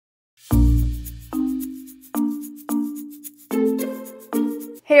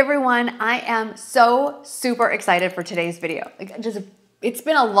Hey everyone, I am so super excited for today's video. It's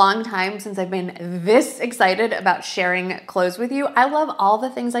been a long time since I've been this excited about sharing clothes with you. I love all the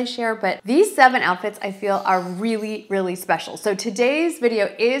things I share, but these 7 outfits I feel are really, really special. So today's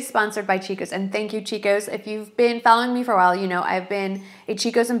video is sponsored by Chico's, and thank you, Chico's. If you've been following me for a while, you know I've been a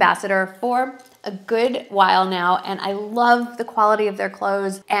Chico's ambassador for a good while now, and I love the quality of their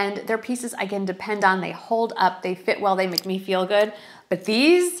clothes and their pieces I can depend on. They hold up, they fit well, they make me feel good. But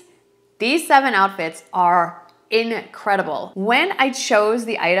these 7 outfits are incredible. When I chose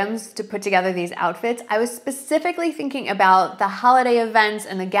the items to put together these outfits, I was specifically thinking about the holiday events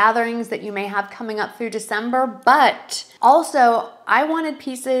and the gatherings that you may have coming up through December, but also I wanted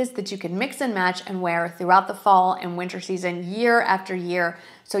pieces that you can mix and match and wear throughout the fall and winter season, year after year.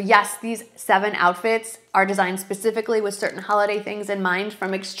 So yes, these 7 outfits are designed specifically with certain holiday things in mind,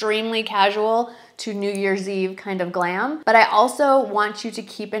 from extremely casual to New Year's Eve kind of glam. But I also want you to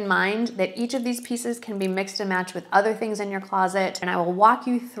keep in mind that each of these pieces can be mixed and matched with other things in your closet, and I will walk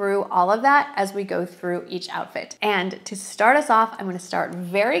you through all of that as we go through each outfit. And to start us off, I'm gonna start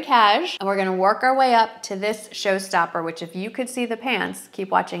very cash, and we're gonna work our way up to this showstopper, which if you could see the pants, keep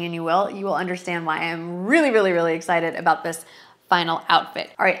watching and you will understand why I'm really, really, really excited about this final outfit.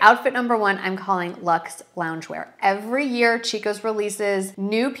 All right, outfit number 1, I'm calling Luxe Loungewear. Every year, Chico's releases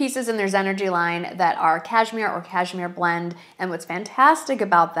new pieces in their Zenergy line that are cashmere or cashmere blend, and what's fantastic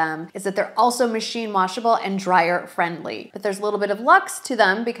about them is that they're also machine washable and dryer friendly. But there's a little bit of luxe to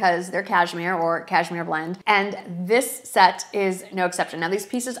them because they're cashmere or cashmere blend, and this set is no exception. Now, these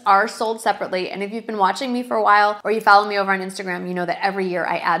pieces are sold separately, and if you've been watching me for a while or you follow me over on Instagram, you know that every year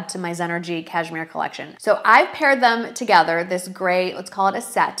I add to my Zenergy cashmere collection. So I've paired them together, this gray, let's call it a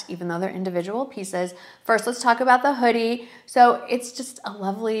set, even though they're individual pieces. First, let's talk about the hoodie. So it's just a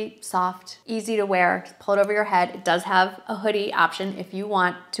lovely, soft, easy to wear. Just pull it over your head. It does have a hoodie option if you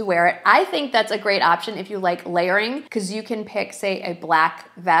want to wear it. I think that's a great option if you like layering, because you can pick, say, a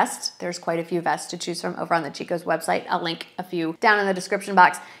black vest. There's quite a few vests to choose from over on the Chico's website. I'll link a few down in the description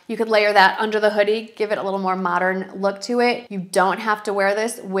box. You could layer that under the hoodie, give it a little more modern look to it. You don't have to wear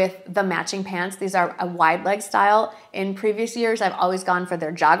this with the matching pants. These are a wide leg style. In previous years, I've always gone for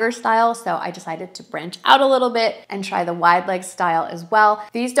their jogger style, so I decided to branch out a little bit and try the wide leg style as well.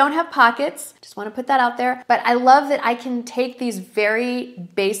 These don't have pockets, just want to put that out there, but I love that I can take these very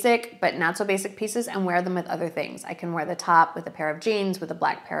basic but not so basic pieces and wear them with other things. I can wear the top with a pair of jeans, with a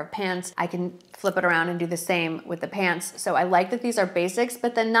black pair of pants. I can flip it around and do the same with the pants. So I like that these are basics,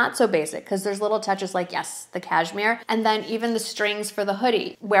 but then not so basic, because there's little touches like, yes, the cashmere, and then even the strings for the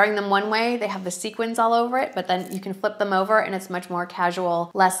hoodie. Wearing them one way, they have the sequins all over it, but then you can flip them over and it's much more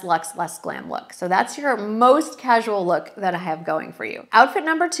casual, less luxe, less glam look. So that's your most casual look that I have going for you. Outfit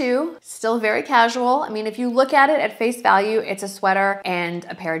number 2, still very casual. I mean, if you look at it at face value, it's a sweater and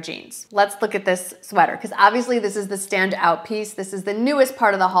a pair of jeans. Let's look at this sweater, because obviously this is the standout piece. This is the newest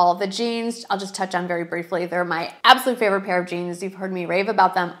part of the haul. The jeans, I'll just touch on very briefly. They're my absolute favorite pair of jeans. You've heard me rave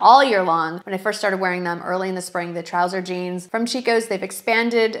about them all year long. When I first started wearing them early in the spring, the Trouser Jeans from Chico's, they've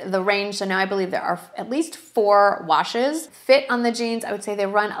expanded the range. So now I believe there are at least 4 washes. Fit on the jeans, I would say they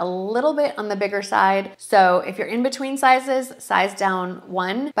run a little bit on the bigger side. So if you're in between sizes, size down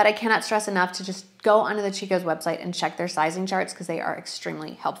 1, but I cannot stress enough to just go onto the Chico's website and check their sizing charts, because they are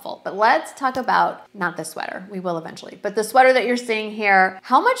extremely helpful. But let's talk about, not this sweater, we will eventually, but the sweater that you're seeing here.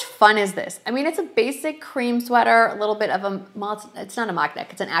 How much fun is this? I mean, it's a basic cream sweater, a little bit of a, it's not a mock neck,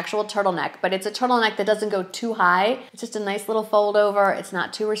 it's an actual turtleneck, but it's a turtleneck that doesn't go too high. It's just a nice little fold over. It's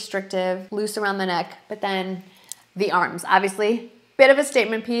not too restrictive, loose around the neck, but then the arms, obviously, bit of a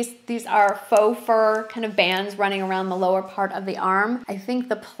statement piece. These are faux fur kind of bands running around the lower part of the arm. I think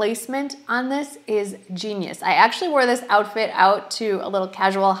the placement on this is genius. I actually wore this outfit out to a little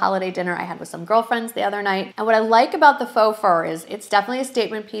casual holiday dinner I had with some girlfriends the other night. And what I like about the faux fur is it's definitely a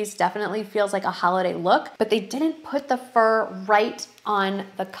statement piece, definitely feels like a holiday look, but they didn't put the fur right on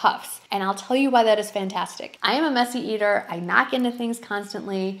the cuffs. And I'll tell you why that is fantastic. I am a messy eater. I knock into things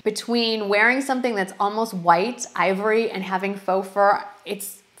constantly. Between wearing something that's almost white, ivory, and having faux fur,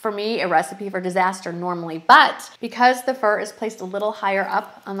 it's, for me, a recipe for disaster normally. But because the fur is placed a little higher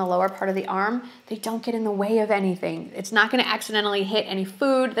up on the lower part of the arm, they don't get in the way of anything. It's not gonna accidentally hit any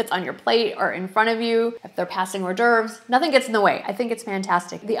food that's on your plate or in front of you. If they're passing hors d'oeuvres, nothing gets in the way. I think it's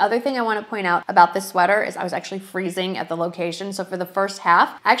fantastic. The other thing I wanna point out about this sweater is I was actually freezing at the location. So for the first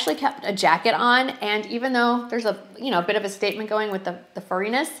half, I actually kept a jacket on, and even though there's a bit of a statement going with the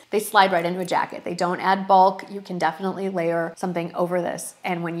furriness, they slide right into a jacket. They don't add bulk. You can definitely layer something over this.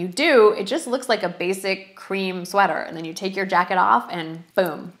 And when when you do, it just looks like a basic cream sweater. And then you take your jacket off and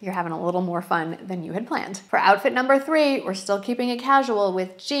boom, you're having a little more fun than you had planned. For outfit number 3, we're still keeping it casual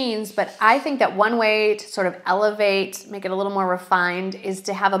with jeans, but I think that one way to sort of elevate, make it a little more refined, is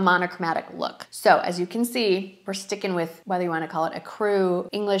to have a monochromatic look. So as you can see, we're sticking with, whether you want to call it Ecru,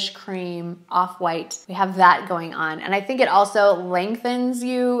 English cream, off-white, we have that going on. And I think it also lengthens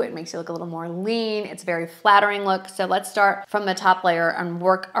you. It makes you look a little more lean. It's a very flattering look. So let's start from the top layer and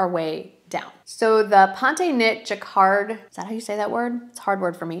work our way down. So the Ponte Knit Jacquard, is that how you say that word? It's a hard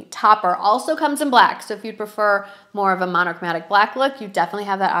word for me. Topper also comes in black. So if you'd prefer more of a monochromatic black look, you definitely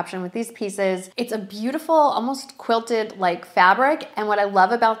have that option with these pieces. It's a beautiful, almost quilted like fabric. And what I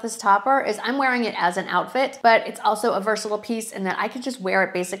love about this topper is I'm wearing it as an outfit, but it's also a versatile piece in that I could just wear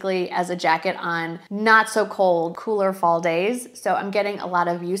it basically as a jacket on not so cold, cooler fall days. So I'm getting a lot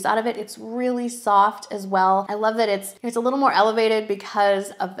of use out of it. It's really soft as well. I love that it's a little more elevated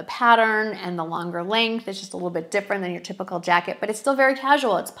because of the pattern and the longer length. It's just a little bit different than your typical jacket, but it's still very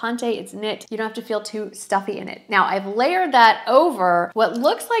casual. It's ponte, it's knit. You don't have to feel too stuffy in it. Now I've layered that over what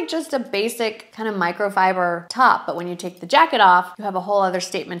looks like just a basic kind of microfiber top, but when you take the jacket off, you have a whole other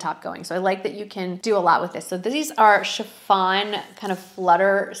statement top going. So I like that you can do a lot with this. So these are chiffon kind of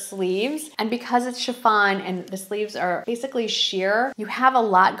flutter sleeves. And because it's chiffon and the sleeves are basically sheer, you have a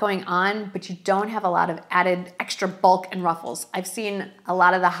lot going on, but you don't have a lot of added extra bulk and ruffles. I've seen a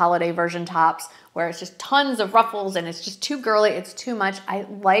lot of the holiday version tops where it's just tons of ruffles and it's just too girly, it's too much. I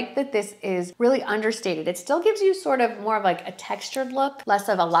like that this is really understated. It still gives you sort of more of like a textured look, less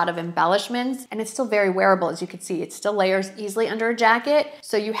of a lot of embellishments, and it's still very wearable. As you can see, it still layers easily under a jacket.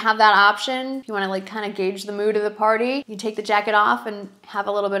 So you have that option. If you wanna like kind of gauge the mood of the party, you take the jacket off and have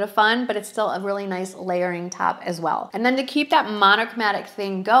a little bit of fun, but it's still a really nice layering top as well. And then to keep that monochromatic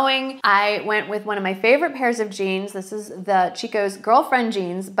thing going, I went with one of my favorite pairs of jeans. This is the Chico's Girlfriend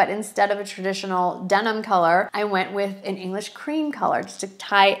jeans, but instead of a traditional denim color, I went with an English cream color just to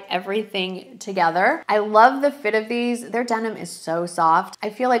tie everything together. I love the fit of these. Their denim is so soft. I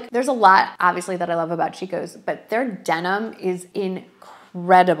feel like there's a lot, obviously, that I love about Chico's, but their denim is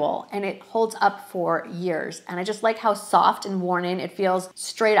incredible and it holds up for years. And I just like how soft and worn in it feels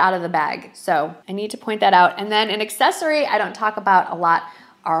straight out of the bag. So I need to point that out. And then an accessory I don't talk about a lot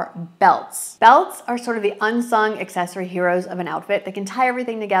are belts. Belts are sort of the unsung accessory heroes of an outfit. They can tie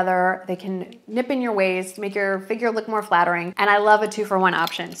everything together. They can nip in your waist, make your figure look more flattering. And I love a 2-for-1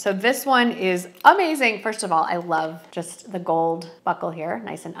 option. So this one is amazing. First of all, I love just the gold buckle here,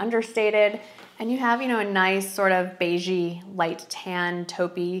 nice and understated. And you have, you know, a nice sort of beigey, light tan,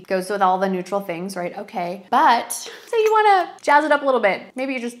 taupey, goes with all the neutral things, right? Okay. But say you wanna jazz it up a little bit.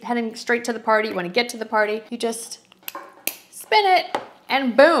 Maybe you're just heading straight to the party. You wanna get to the party. You just spin it.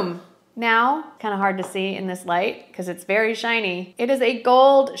 And boom, now, kind of hard to see in this light because it's very shiny. It is a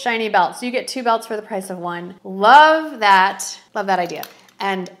gold shiny belt. So you get 2 belts for the price of 1. Love that idea.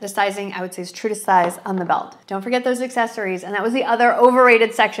 And the sizing, I would say, is true to size on the belt. Don't forget those accessories. And that was the other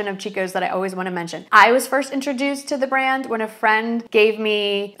overrated section of Chico's that I always want to mention. I was first introduced to the brand when a friend gave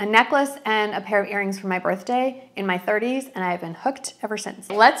me a necklace and a pair of earrings for my birthday in my 30s, and I've been hooked ever since.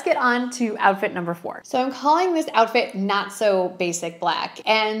 Let's get on to outfit number 4. So I'm calling this outfit Not So Basic Black,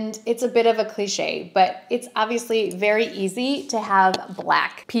 and it's a bit of a cliche, but it's obviously very easy to have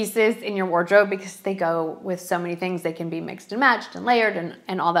black pieces in your wardrobe because they go with so many things. They can be mixed and matched and layered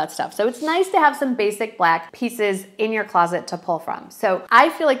and all that stuff. So it's nice to have some basic black pieces in your closet to pull from. So I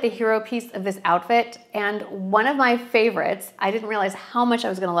feel like the hero piece of this outfit, and one of my favorites, I didn't realize how much I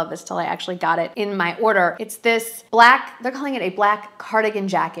was gonna love this till I actually got it in my order. It's this black, they're calling it a black cardigan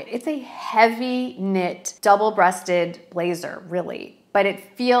jacket. It's a heavy knit, double-breasted blazer, really. But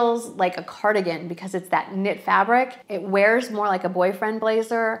it feels like a cardigan because it's that knit fabric. It wears more like a boyfriend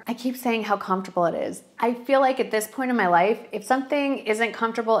blazer. I keep saying how comfortable it is. I feel like at this point in my life, if something isn't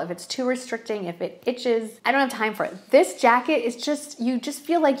comfortable, if it's too restricting, if it itches, I don't have time for it. This jacket is just, you just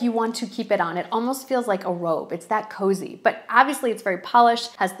feel like you want to keep it on. It almost feels like a robe. It's that cozy, but obviously it's very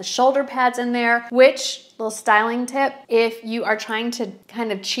polished, has the shoulder pads in there, which, little styling tip, if you are trying to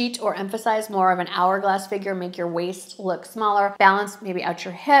kind of cheat or emphasize more of an hourglass figure, make your waist look smaller, balance maybe out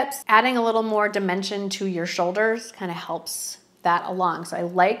your hips, adding a little more dimension to your shoulders kind of helps that along. So I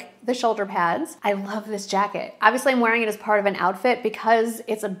like the shoulder pads. I love this jacket. Obviously, I'm wearing it as part of an outfit because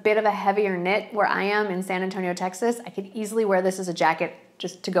it's a bit of a heavier knit where I am in San Antonio, Texas. I could easily wear this as a jacket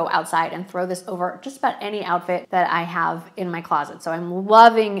just to go outside and throw this over just about any outfit that I have in my closet. So I'm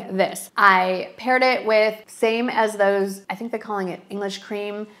loving this. I paired it with, same as those, I think they're calling it English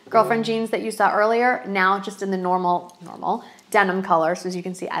cream girlfriend jeans that you saw earlier, now just in the normal denim color. So as you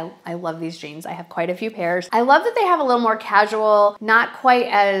can see, I love these jeans. I have quite a few pairs. I love that they have a little more casual, not quite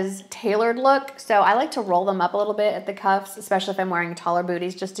as tailored look. So I like to roll them up a little bit at the cuffs, especially if I'm wearing taller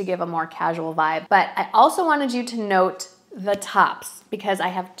booties, just to give a more casual vibe. But I also wanted you to note the tops because I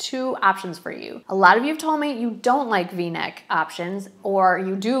have two options for you. A lot of you have told me you don't like V-neck options, or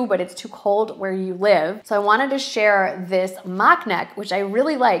you do, but it's too cold where you live. So I wanted to share this mock neck, which I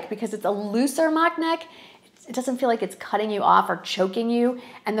really like because it's a looser mock neck. It doesn't feel like it's cutting you off or choking you.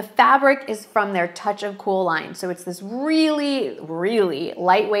 And the fabric is from their Touch of Cool line. So it's this really, really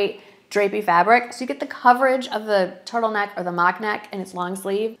lightweight drapey fabric. So you get the coverage of the turtleneck or the mock neck and it's long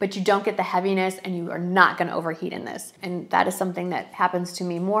sleeve, but you don't get the heaviness and you are not gonna overheat in this. And that is something that happens to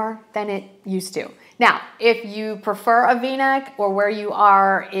me more than it used to. Now, if you prefer a V-neck or where you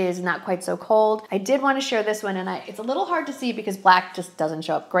are is not quite so cold, I did want to share this one, and it's a little hard to see because black just doesn't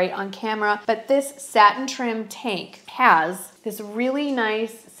show up great on camera, but this satin trim tank has this really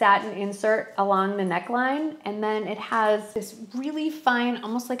nice satin insert along the neckline, and then it has this really fine,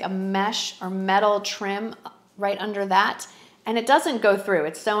 almost like a mesh or metal trim right under that. And it doesn't go through,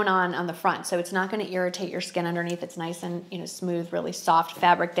 it's sewn on the front, so it's not gonna irritate your skin underneath. It's nice and smooth, really soft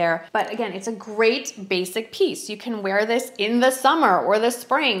fabric there. But again, it's a great basic piece. You can wear this in the summer or the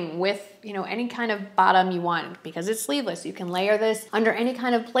spring with any kind of bottom you want because it's sleeveless. You can layer this under any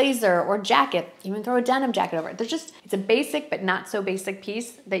kind of blazer or jacket, even throw a denim jacket over it. It's a basic but not so basic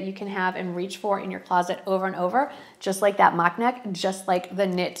piece that you can have and reach for in your closet over and over, just like that mock neck, just like the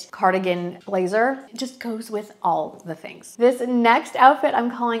knit cardigan blazer. It just goes with all the things. This next outfit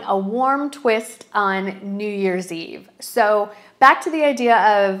I'm calling a warm twist on New Year's Eve. So back to the idea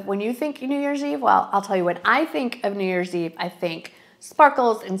of when you think New Year's Eve, well, I'll tell you, when I think of New Year's Eve, I think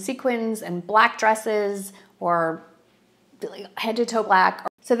sparkles and sequins and black dresses or head to toe black.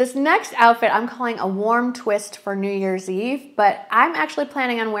 So this next outfit I'm calling a warm twist for New Year's Eve, but I'm actually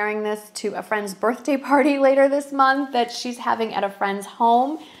planning on wearing this to a friend's birthday party later this month that she's having at a friend's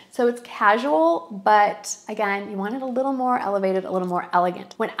home. So it's casual, but again, you want it a little more elevated, a little more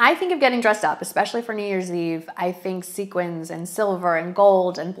elegant. When I think of getting dressed up, especially for New Year's Eve, I think sequins and silver and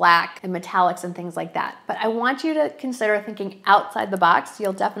gold and black and metallics and things like that. But I want you to consider thinking outside the box.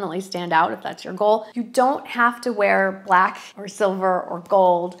 You'll definitely stand out if that's your goal. You don't have to wear black or silver or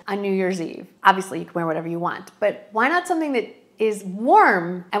gold on New Year's Eve. Obviously, you can wear whatever you want, but why not something that is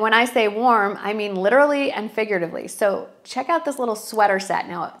warm? And when I say warm, I mean literally and figuratively. So check out this little sweater set.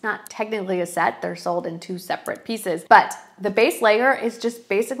 Now, it's not technically a set. They're sold in two separate pieces, but the base layer is just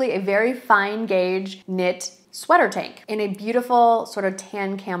basically a very fine gauge knit sweater tank in a beautiful sort of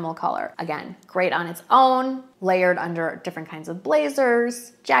tan camel color. Again, great on its own, layered under different kinds of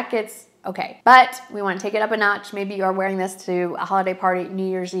blazers, jackets. Okay, but we want to take it up a notch. Maybe you're wearing this to a holiday party, New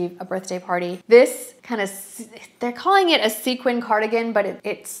Year's Eve, a birthday party. This kind of, they're calling it a sequin cardigan, but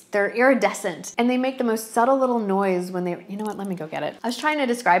they're iridescent. And they make the most subtle little noise when they, you know what, let me go get it. I was trying to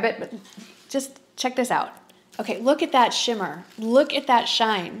describe it, but just check this out. Okay, look at that shimmer. Look at that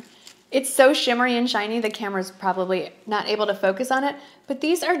shine. It's so shimmery and shiny, the camera's probably not able to focus on it, but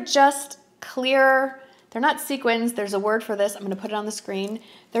these are just clear. They're not sequins. There's a word for this. I'm going to put it on the screen.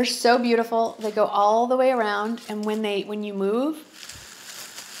 They're so beautiful. They go all the way around, and when you move,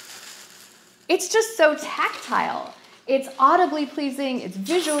 it's just so tactile. It's audibly pleasing, it's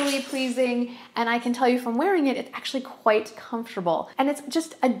visually pleasing, and I can tell you from wearing it, it's actually quite comfortable. And it's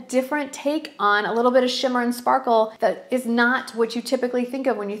just a different take on a little bit of shimmer and sparkle that is not what you typically think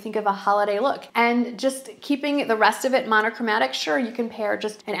of when you think of a holiday look. And just keeping the rest of it monochromatic, sure, you can pair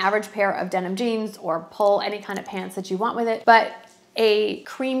just an average pair of denim jeans or pull any kind of pants that you want with it, but a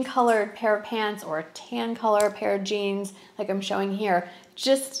cream colored pair of pants or a tan color pair of jeans, like I'm showing here,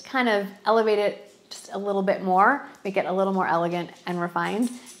 just kind of elevate it just a little bit more, make it a little more elegant and refined.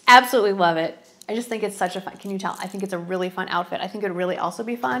 Absolutely love it. I just think it's such a fun, can you tell? I think it's a really fun outfit. I think it would really also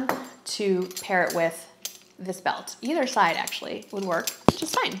be fun to pair it with this belt. Either side actually would work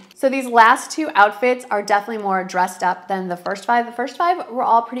just fine. So these last two outfits are definitely more dressed up than the first five. The first five were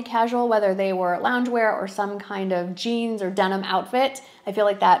all pretty casual, whether they were loungewear or some kind of jeans or denim outfit. I feel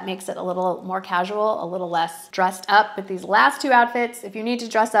like that makes it a little more casual, a little less dressed up. But these last two outfits, if you need to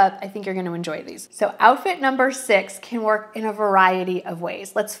dress up, I think you're going to enjoy these. So outfit number 6 can work in a variety of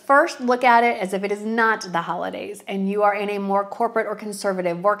ways. Let's first look at it as if it is not the holidays and you are in a more corporate or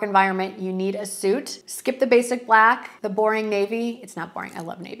conservative work environment. You need a suit. Skip the basic black, the boring navy. It's not boring. I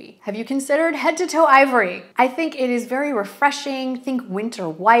love navy. Have you considered head to toe ivory? I think it is very refreshing. Think winter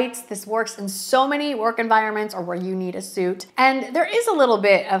whites. This works in so many work environments or where you need a suit. And there is a little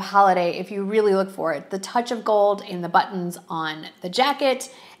bit of holiday if you really look for it. The touch of gold in the buttons on the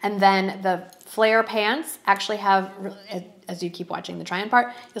jacket, and then the flare pants actually have, as you keep watching the try-on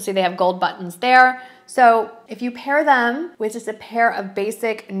part, you'll see they have gold buttons there. So if you pair them with just a pair of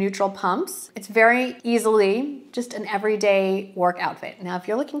basic neutral pumps, it's very easily just an everyday work outfit. Now, if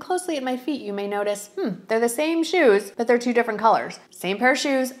you're looking closely at my feet, you may notice, they're the same shoes, but they're two different colors. Same pair of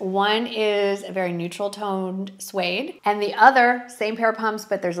shoes. One is a very neutral toned suede, and the other, same pair of pumps,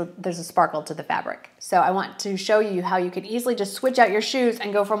 but there's a sparkle to the fabric. So I want to show you how you could easily just switch out your shoes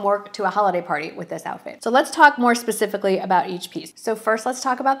and go from work to a holiday party with this outfit. So let's talk more specifically about each piece. So first, let's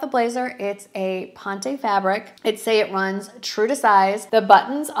talk about the blazer. It's a Ponte fabric. It runs true to size. The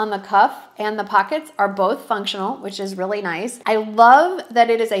buttons on the cuff and the pockets are both functional, which is really nice. I love that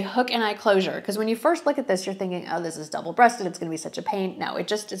it is a hook and eye closure, because when you first look at this, you're thinking, oh, this is double-breasted, it's gonna be such a pain. No, it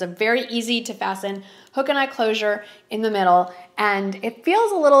just is a very easy to fasten hook and eye closure in the middle, and it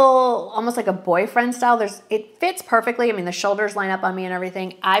feels a little almost like a boyfriend style. It fits perfectly. I mean, the shoulders line up on me and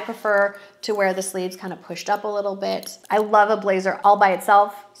everything. I prefer to wear the sleeves kind of pushed up a little bit. I love a blazer all by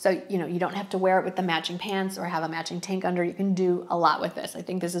itself, so you don't have to wear it with the matching pants or have a matching tank under. You can do a lot with this. I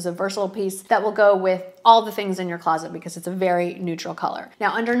think this is a versatile piece that will go with all the things in your closet because it's a very neutral color.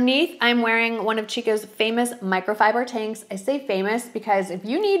 Now underneath, I'm wearing one of Chico's famous microfiber tanks. I say famous because if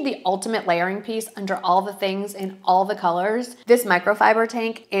you need the ultimate layering piece under all the things in all the colors, this microfiber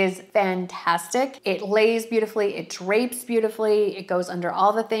tank is fantastic. It lays beautifully, it drapes beautifully, it goes under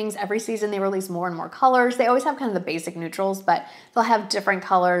all the things. Every season they release more and more colors. They always have kind of the basic neutrals, but they'll have different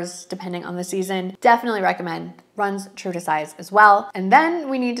colors depending on the season. Definitely recommend. Runs true to size as well. And then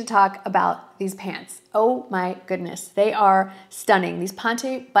we need to talk about these pants. Oh my goodness, they are stunning. These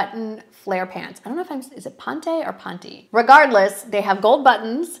Ponte button flare pants. I don't know if is it Ponte or Ponte? Regardless, they have gold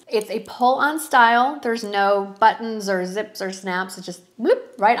buttons. It's a pull-on style. There's no buttons or zips or snaps. It's just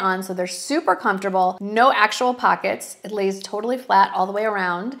whoop, right on. So they're super comfortable. No actual pockets. It lays totally flat all the way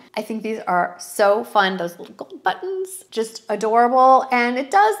around. I think these are so fun. Those little gold buttons, just adorable. And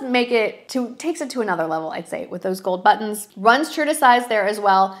it does takes it to another level, I'd say, with those gold buttons. Runs true to size there as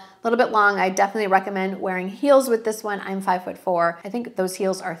well. A little bit long. I definitely recommend wearing heels with this one. I'm 5'4". I think those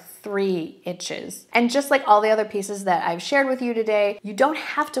heels are 3 inches. And just like all the other pieces that I've shared with you today, you don't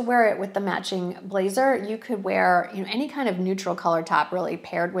have to wear it with the matching blazer. You could wear any kind of neutral color top really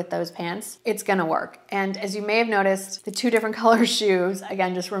paired with those pants. It's gonna work. And as you may have noticed, the 2 different color shoes,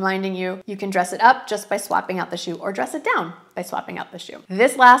 again, just reminding you, you can dress it up just by swapping out the shoe or dress it down by swapping out the shoe.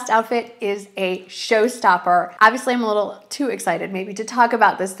 This last outfit is a showstopper. Obviously, I'm a little too excited maybe to talk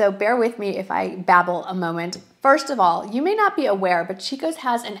about this, so bear with me if I babble a moment. First of all, you may not be aware, but Chico's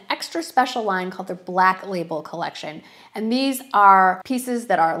has an extra special line called their Black Label collection. And these are pieces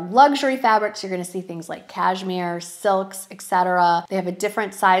that are luxury fabrics. You're gonna see things like cashmere, silks, etc. They have a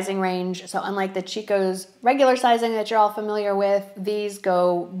different sizing range. So unlike the Chico's regular sizing that you're all familiar with, these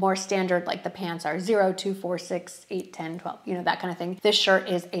go more standard, like the pants are 0, 2, 4, 6, 8, 10, 12, that kind of thing. This shirt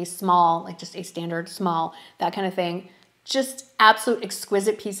is a small, like just a standard small, that kind of thing. Just absolute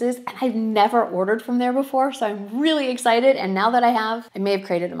exquisite pieces, and I've never ordered from there before, so I'm really excited, and now that I have, I may have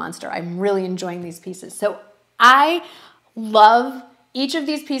created a monster. I'm really enjoying these pieces. So I love each of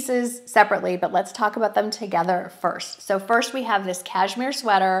these pieces separately, but let's talk about them together first. So first we have this cashmere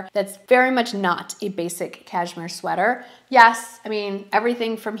sweater that's very much not a basic cashmere sweater. Yes, I mean,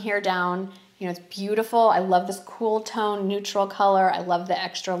 everything from here down, it's beautiful. I love this cool tone, neutral color. I love the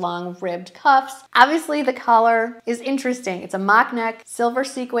extra long ribbed cuffs. Obviously the collar is interesting. It's a mock neck, silver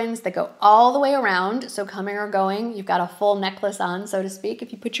sequins that go all the way around. So coming or going, you've got a full necklace on, so to speak.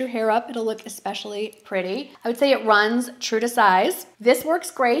 If you put your hair up, it'll look especially pretty. I would say it runs true to size. This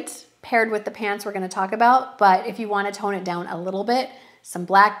works great paired with the pants we're gonna talk about, but if you wanna tone it down a little bit, some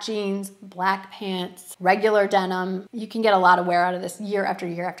black jeans, black pants, regular denim. You can get a lot of wear out of this year after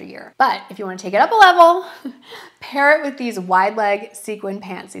year after year. But if you want to take it up a level, pair it with these wide leg sequin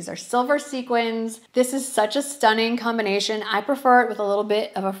pants. These are silver sequins. This is such a stunning combination. I prefer it with a little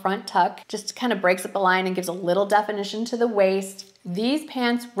bit of a front tuck. Just kind of breaks up the line and gives a little definition to the waist. These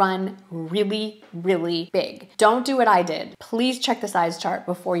pants run really, really big. Don't do what I did. Please check the size chart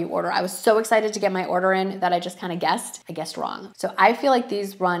before you order. I was so excited to get my order in that I just kind of guessed. I guessed wrong. So I feel like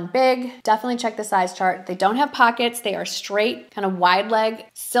these run big. Definitely check the size chart. They don't have pockets. They are straight, kind of wide leg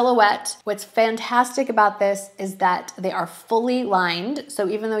silhouette. What's fantastic about this is that they are fully lined. So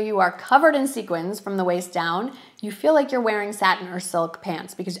even though you are covered in sequins from the waist down, you feel like you're wearing satin or silk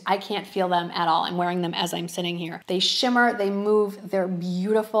pants because I can't feel them at all. I'm wearing them as I'm sitting here. They shimmer, they move, they're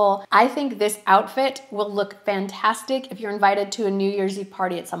beautiful. I think this outfit will look fantastic if you're invited to a New Year's Eve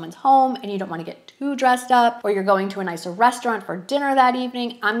party at someone's home and you don't want to get too dressed up, or you're going to a nicer restaurant for dinner that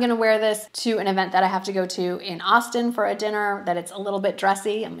evening. I'm gonna wear this to an event that I have to go to in Austin for a dinner that it's a little bit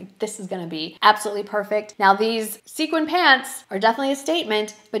dressy. I'm like, this is gonna be absolutely perfect. Now these sequin pants are definitely a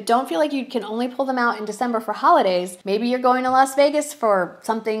statement, but don't feel like you can only pull them out in December for holidays. Maybe you're going to Las Vegas for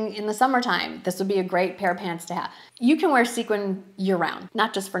something in the summertime. This would be a great pair of pants to have. You can wear sequin year round,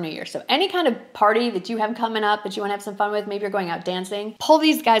 not just for New Year. So any kind of party that you have coming up that you wanna have some fun with, maybe you're going out dancing, pull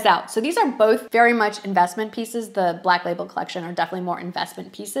these guys out. So these are both very much investment pieces. The Black Label collection are definitely more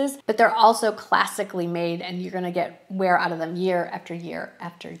investment pieces, but they're also classically made and you're gonna get wear out of them year after year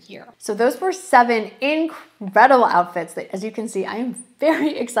after year. So those were 7 incredible outfits that, as you can see, I am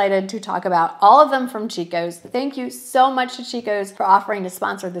very excited to talk about all of them from Chico's. Thank you so much to Chico's for offering to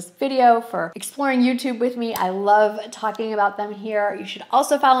sponsor this video, for exploring YouTube with me. I love talking about them here. You should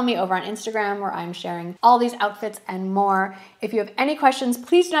also follow me over on Instagram where I'm sharing all these outfits and more. If you have any questions,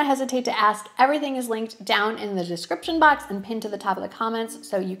 please do not hesitate to ask. Everything is linked down in the description box and pinned to the top of the comments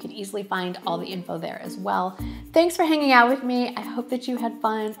so you can easily find all the info there as well. Thanks for hanging out with me. I hope that you had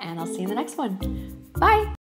fun and I'll see you in the next one. Bye.